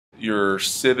your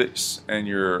civics and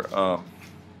your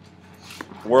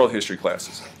world history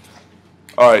classes.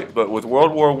 All right, but with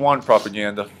World War I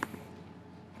propaganda,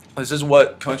 this is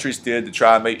what countries did to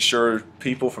try and make sure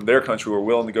people from their country were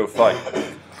willing to go fight.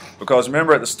 Because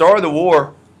remember, at the start of the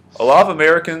war, a lot of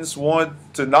Americans wanted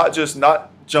to not just not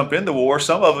jump in the war,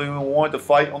 some of them even wanted to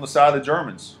fight on the side of the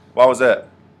Germans. Why was that?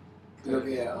 High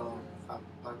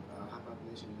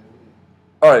population.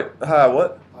 All right, high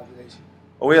what? Population.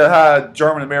 Well, we had a high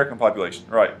German-American population,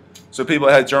 right. So people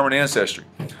that had German ancestry.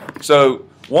 So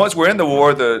once we're in the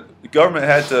war, the government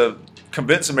had to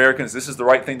convince Americans this is the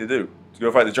right thing to do, to go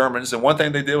fight the Germans. And one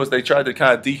thing they did was they tried to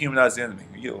kind of dehumanize the enemy.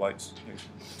 You get the lights.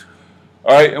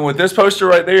 All right, and with this poster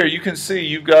right there, you can see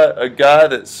you've got a guy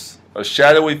that's a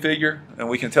shadowy figure, and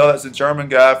we can tell that's a German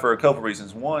guy for a couple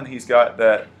reasons. One, he's got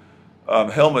that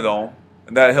helmet on,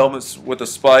 and that helmet's with a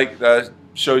spike that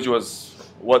shows you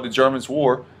what the Germans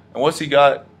wore. And what's he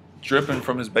got dripping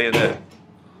from his bayonet?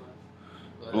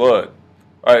 Blood.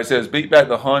 All right, it says, beat back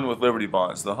the Hun with Liberty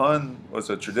Bonds. The Hun was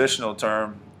a traditional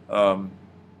term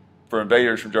for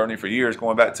invaders from Germany for years,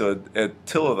 going back to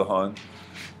Attila the Hun.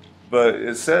 But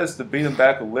it says to beat them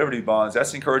back with Liberty Bonds.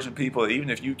 That's encouraging people that even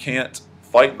if you can't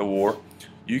fight the war,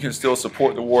 you can still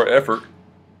support the war effort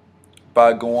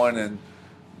by going and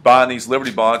buying these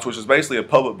Liberty Bonds, which is basically a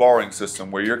public borrowing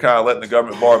system where you're kind of letting the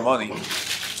government borrow money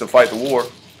to fight the war.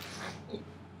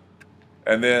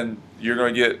 And then you're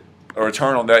going to get a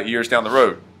return on that years down the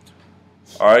road.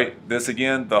 All right, this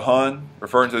again, the Hun,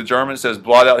 referring to the Germans, says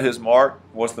blot out his mark.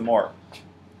 What's the mark?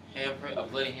 Handprint, a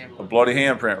bloody handprint. A bloody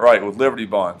handprint, right, with Liberty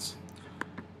Bonds.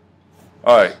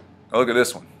 All right, now look at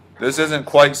this one. This isn't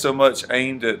quite so much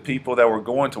aimed at people that were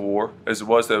going to war as it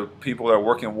was to people that are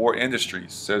working in war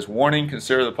industries. It says, warning,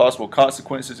 consider the possible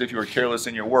consequences if you are careless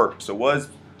in your work. So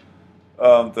was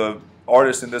the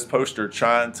artist in this poster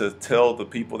trying to tell the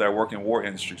people that work in war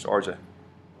industries, RJ?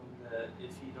 That if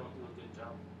you don't do a good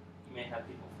job, you may have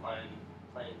people flying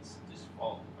planes just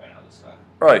fall right out of the sky.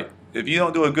 Right. If you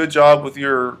don't do a good job with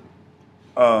your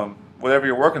whatever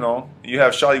you're working on, you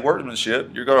have shoddy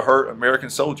workmanship, you're going to hurt American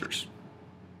soldiers.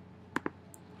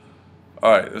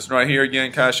 All right, this one right here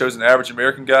again kind of shows an average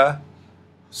American guy.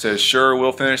 Says, sure,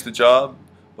 we'll finish the job.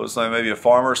 Looks like maybe a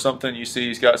farmer or something. You see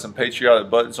he's got some patriotic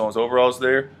buttons on his overalls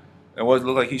there. And what does it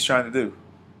look like he's trying to do?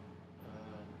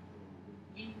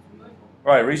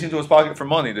 Right, reach into his pocket for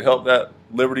money to help that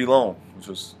Liberty loan, which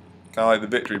was kind of like the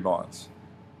victory bonds.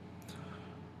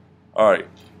 All right,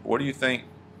 what do you think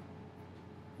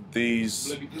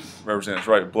these represents?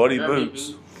 Right, bloody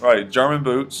boots. Right, German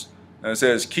boots. And it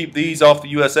says, keep these off the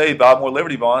USA, buy more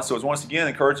Liberty Bonds. So it's once again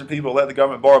encouraging people to let the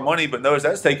government borrow money, but notice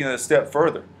that's taking it a step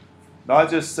further. Not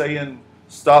just saying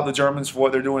stop the Germans for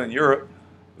what they're doing in Europe,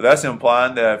 but that's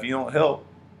implying that if you don't help,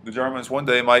 the Germans one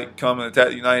day might come and attack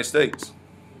the United States.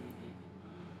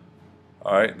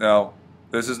 All right, now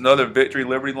this is another Victory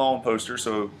Liberty Loan poster,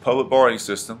 so public borrowing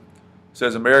system. It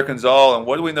says Americans all, and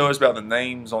what do we notice about the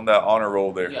names on that honor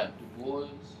roll there? Yeah, Du Bois.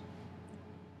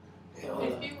 Yeah,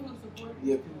 people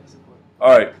support.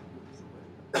 All right,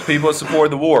 people that support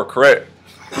the war, correct.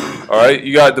 All right,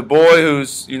 you got Du Bois,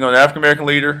 who's an African American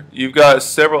leader. You've got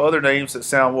several other names that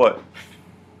sound what?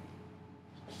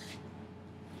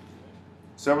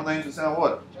 Several names that sound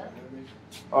what?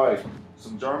 All right,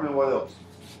 some German. What else?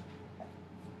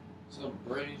 Some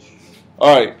British.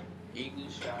 All right,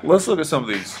 English. let's look at some of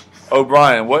these.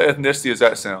 O'Brien, what ethnicity does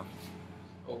that sound?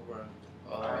 O'Brien.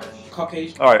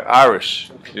 Caucasian. All right,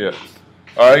 Irish. Yeah.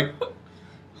 All right.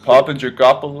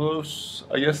 Papandragopoulos,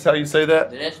 I guess how you say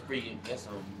that? That's pretty. That's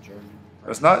German.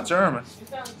 That's not German. It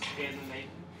sounds Scandinavian.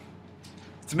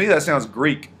 To me, that sounds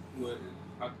Greek.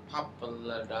 All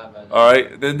All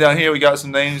right. Then down here we got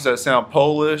some names that sound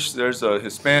Polish. There's a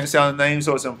Hispanic sounding name,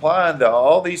 so it's implying that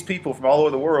all these people from all over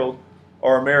the world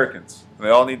are Americans. And they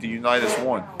all need to unite as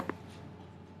one.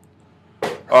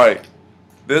 All right.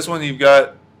 This one you've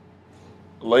got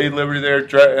Lady Liberty there.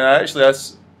 And actually,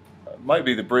 that's might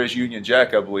be the British Union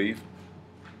Jack, I believe.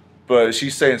 But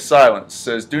she's saying silence.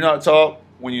 Says, do not talk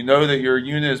when you know that your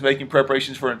unit is making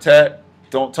preparations for an attack.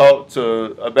 Don't talk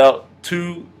about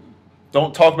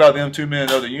them, 2 men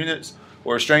in other units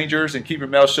or strangers, and keep your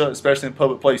mouth shut, especially in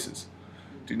public places.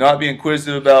 Do not be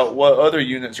inquisitive about what other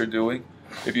units are doing.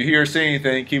 If you hear or see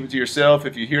anything, keep it to yourself.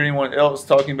 If you hear anyone else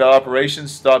talking about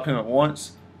operations, stop him at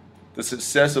once. The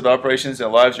success of the operations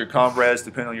and lives of your comrades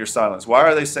depend on your silence. Why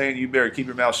are they saying you better keep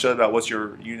your mouth shut about what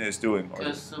your unit is doing?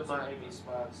 Because somebody be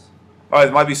spies. All right,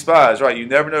 there might be spies, right? You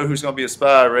never know who's going to be a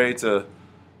spy ready to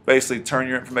basically turn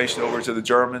your information over to the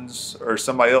Germans or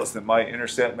somebody else that might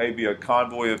intercept maybe a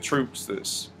convoy of troops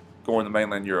that's going to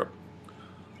mainland Europe.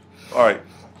 All right,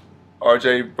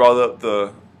 RJ brought up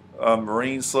the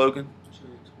Marine slogan.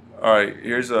 All right,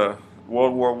 here's a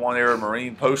World War I era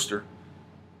Marine poster.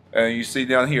 And you see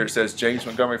down here it says James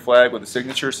Montgomery flag with the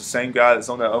signature. It's the same guy that's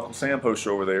on that Uncle Sam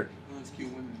poster over there. Huns kill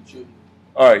women and children.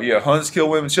 All right, yeah, Huns kill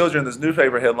women and children. This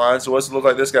newspaper headline. So what's it look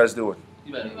like this guy's doing?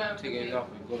 You better take it off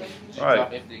and go to All right.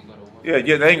 drop everything, go to work. Yeah,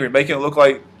 getting angry, making it look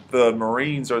like the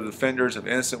Marines are the defenders of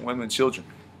innocent women and children.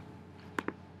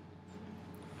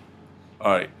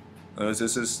 All right,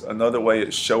 this is another way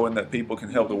it's showing that people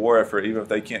can help the war effort even if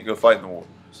they can't go fight in the war.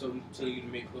 So you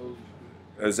can make clothes.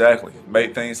 Exactly.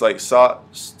 Make things like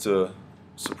socks to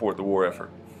support the war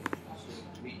effort.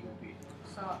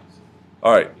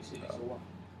 All right.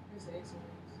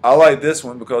 I like this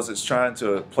one because it's trying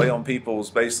to play on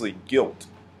people's basically guilt.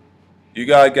 You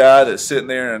got a guy that's sitting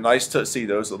there in a nice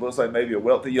tuxedo, so it looks like maybe a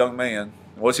wealthy young man.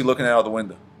 What's he looking out the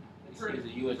window?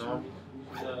 The U.S. Army.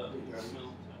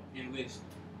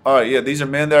 All right, yeah, these are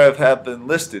men that have been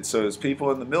enlisted. So it's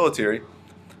people in the military. It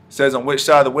says on which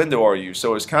side of the window are you?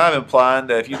 So it's kind of implying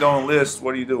that if you don't enlist,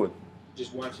 what are you doing?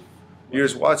 Just watching. You're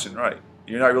just watching, right?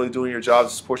 You're not really doing your job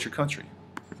to support your country.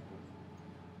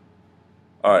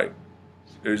 All right.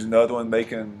 There's another one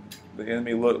making the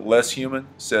enemy look less human.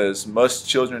 Says, must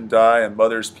children die and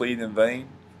mothers plead in vain?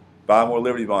 Buy more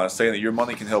Liberty bonds, saying that your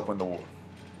money can help win the war.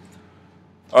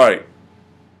 All right.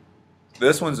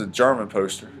 This one's a German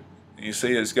poster. You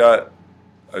see it's got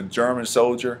a German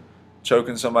soldier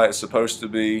choking somebody that's supposed to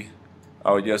be,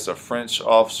 I would guess, a French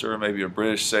officer, maybe a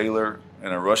British sailor,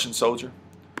 and a Russian soldier.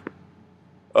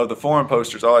 Of the foreign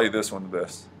posters, I like this one the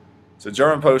best. It's a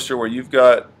German poster where you've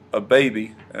got a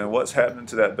baby, and what's happening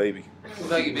to that baby? All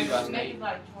right,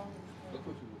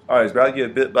 he's about to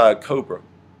get bit by a cobra.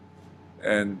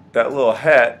 And that little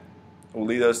hat will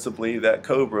lead us to believe that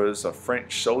cobra is a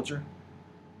French soldier.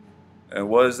 And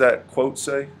what does that quote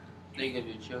say? Think of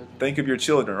your children. Think of your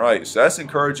children, right. So that's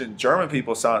encouraging German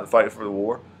people to sign up to fight for the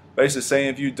war. Basically saying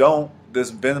if you don't, this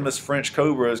venomous French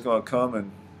cobra is going to come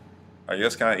and, I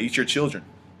guess, kind of eat your children.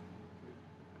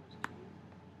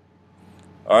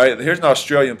 All right, here's an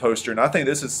Australian poster, and I think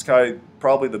this is kind of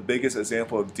probably the biggest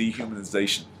example of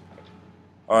dehumanization.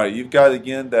 All right, you've got,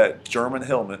 again, that German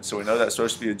helmet, so we know that's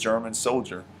supposed to be a German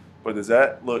soldier, but does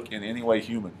that look in any way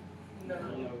human?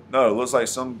 No, it looks like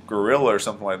some gorilla or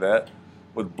something like that,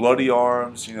 with bloody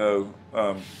arms, you know,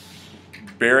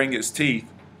 baring its teeth,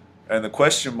 and the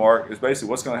question mark is basically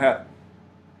what's going to happen.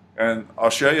 And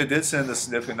Australia did send a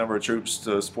significant number of troops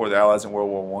to support the Allies in World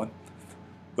War I,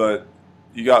 but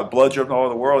you got blood dripping all over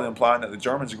the world, implying that the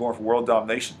Germans are going for world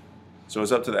domination. So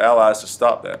it's up to the Allies to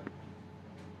stop that.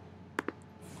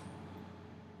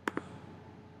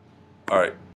 All right.